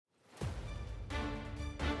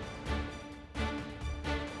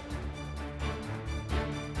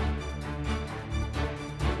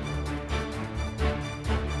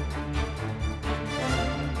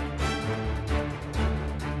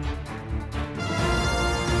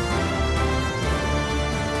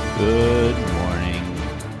Good morning.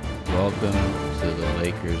 Welcome to the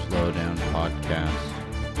Lakers Lowdown podcast.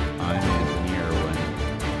 I'm Anthony Irwin,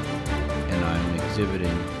 and I'm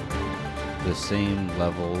exhibiting the same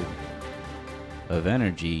level of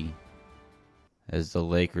energy as the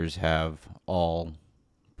Lakers have all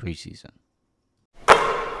preseason.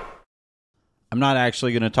 I'm not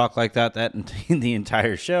actually going to talk like that in the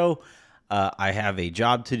entire show. I have a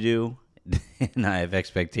job to do, and I have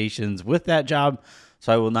expectations with that job,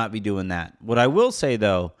 so I will not be doing that. What I will say,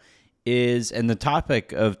 though, is, and the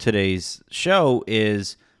topic of today's show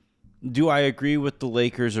is, do I agree with the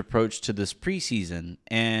Lakers' approach to this preseason?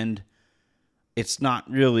 And it's not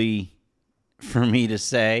really for me to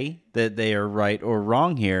say that they are right or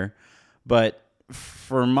wrong here, but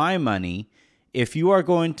for my money, if you are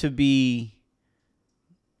going to be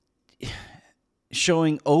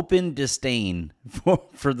showing open disdain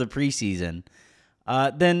for the preseason,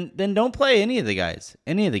 then don't play any of the guys,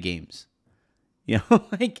 any of the games. You know,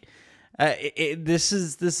 this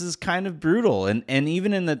is kind of brutal, and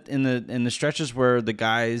even in the stretches where the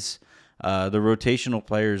guys, the rotational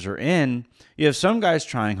players are in, you have some guys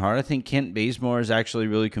trying hard. I think Kent Bazemore is actually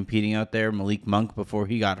really competing out there. Malik Monk, before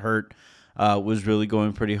he got hurt, was really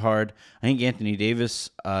going pretty hard. I think Anthony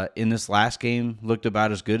Davis in this last game looked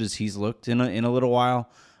about as good as he's looked in a little while.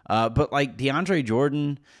 But like DeAndre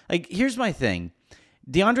Jordan, here's my thing.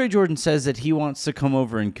 DeAndre Jordan says that he wants to come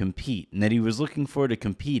over and compete, and that he was looking forward to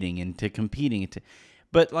competing.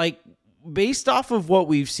 But based off of what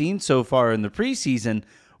we've seen so far in the preseason,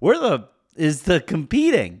 where is the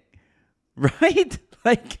competing, right?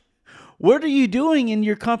 What are you doing in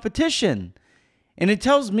your competition? And it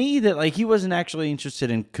tells me that he wasn't actually interested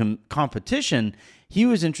in competition. He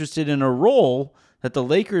was interested in a role that the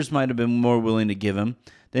Lakers might have been more willing to give him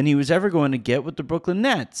than he was ever going to get with the Brooklyn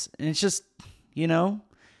Nets. And it's just,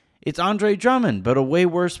 it's Andre Drummond, but a way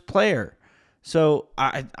worse player. So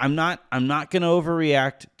I'm not going to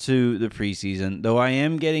overreact to the preseason, though I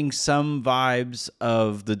am getting some vibes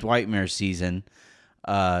of the Dwightmare season,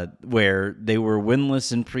 where they were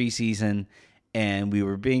winless in preseason. And we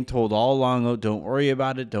were being told all along, oh, don't worry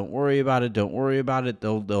about it, don't worry about it, don't worry about it.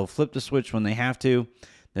 They'll flip the switch when they have to.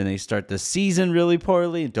 Then they start the season really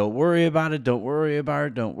poorly. Don't worry about it, don't worry about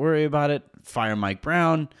it, don't worry about it. Fire Mike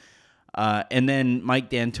Brown. And then Mike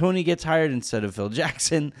D'Antoni gets hired instead of Phil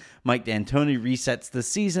Jackson. Mike D'Antoni resets the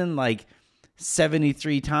season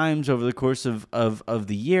 73 times over the course of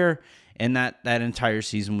the year. And that entire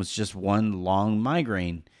season was just one long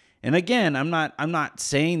migraine. And again, I'm not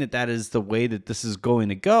saying that is the way that this is going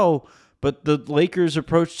to go, but the Lakers'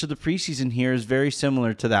 approach to the preseason here is very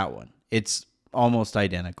similar to that one. It's almost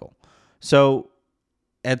identical. So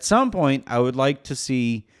at some point, I would like to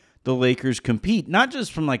see the Lakers compete, not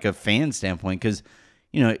just from a fan standpoint, because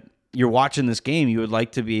you're watching this game, you would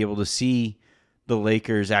like to be able to see the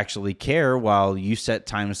Lakers actually care while you set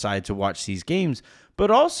time aside to watch these games,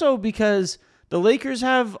 but also because the Lakers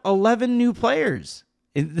have 11 new players.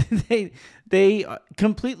 They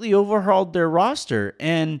completely overhauled their roster,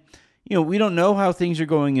 and we don't know how things are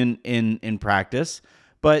going in practice,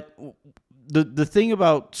 but the thing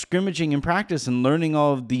about scrimmaging in practice and learning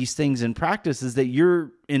all of these things in practice is that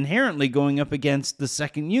you're inherently going up against the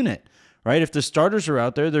second unit, right? If the starters are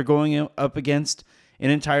out there, they're going up against an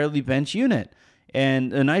entirely bench unit.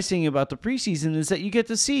 And the nice thing about the preseason is that you get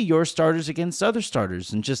to see your starters against other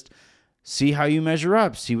starters and just see how you measure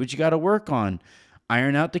up, see what you got to work on.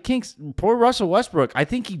 Iron out the kinks. Poor Russell Westbrook. I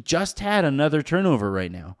think he just had another turnover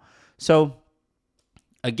right now. So,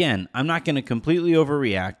 again, I'm not going to completely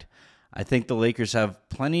overreact. I think the Lakers have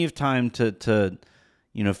plenty of time to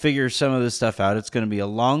figure some of this stuff out. It's going to be a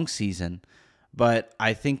long season, but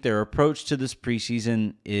I think their approach to this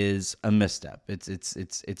preseason is a misstep.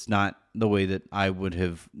 It's not the way that I would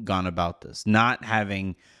have gone about this. Not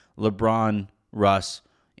having LeBron, Russ,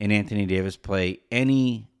 and Anthony Davis play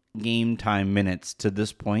any game time minutes to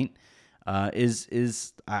this point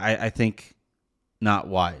is I think not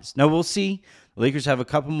wise. Now we'll see. The Lakers have a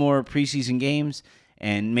couple more preseason games,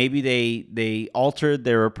 and maybe they altered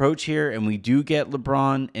their approach here, and we do get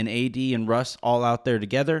LeBron and AD and Russ all out there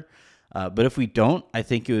together. But if we don't, I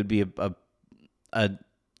think it would be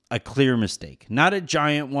a clear mistake, not a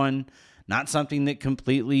giant one, not something that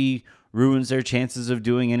completely ruins their chances of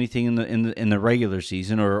doing anything in the regular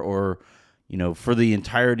season or for the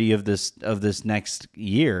entirety of this next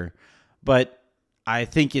year. But I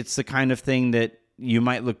think it's the kind of thing that you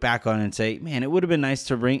might look back on and say, man, it would have been nice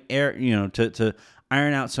to to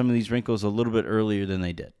iron out some of these wrinkles a little bit earlier than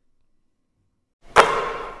they did.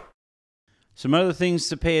 Some other things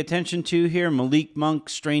to pay attention to here. Malik Monk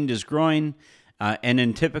strained his groin. And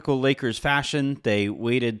in typical Lakers fashion, they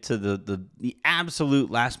waited to the absolute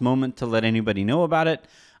last moment to let anybody know about it.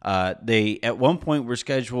 They, at one point, were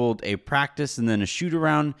scheduled a practice and then a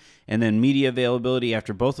shoot-around and then media availability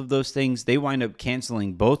after both of those things. They wind up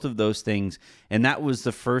canceling both of those things, and that was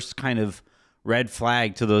the first kind of red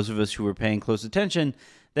flag to those of us who were paying close attention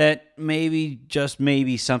that maybe, just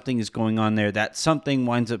maybe, something is going on there. That something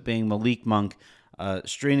winds up being Malik Monk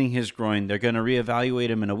straining his groin. They're going to reevaluate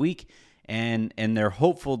him in a week, and they're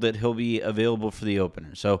hopeful that he'll be available for the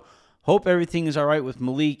opener. So hope everything is all right with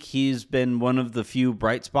Malik. He's been one of the few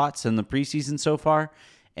bright spots in the preseason so far,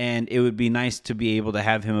 and it would be nice to be able to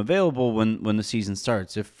have him available when the season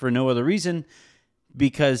starts, if for no other reason,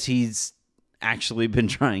 because he's actually been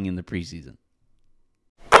trying in the preseason.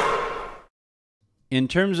 In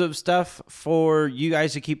terms of stuff for you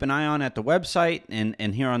guys to keep an eye on at the website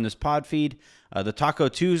and here on this pod feed, the Taco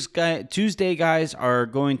Tuesday guys are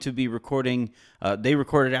going to be recording. They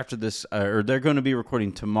recorded after this, or they're going to be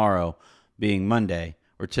recording tomorrow, being Monday,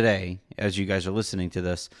 or today, as you guys are listening to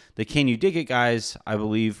this. The Can You Dig It guys, I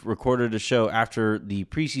believe, recorded a show after the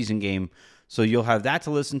preseason game, so you'll have that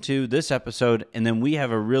to listen to this episode, and then we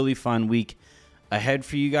have a really fun week ahead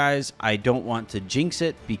for you guys. I don't want to jinx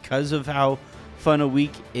it because of how fun a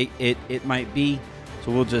week it might be,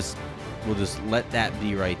 so we'll just let that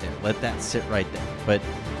be right there. Let that sit right there. But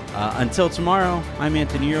until tomorrow, I'm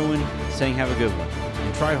Anthony Irwin saying have a good one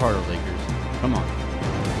and try harder, Lakers. Come on.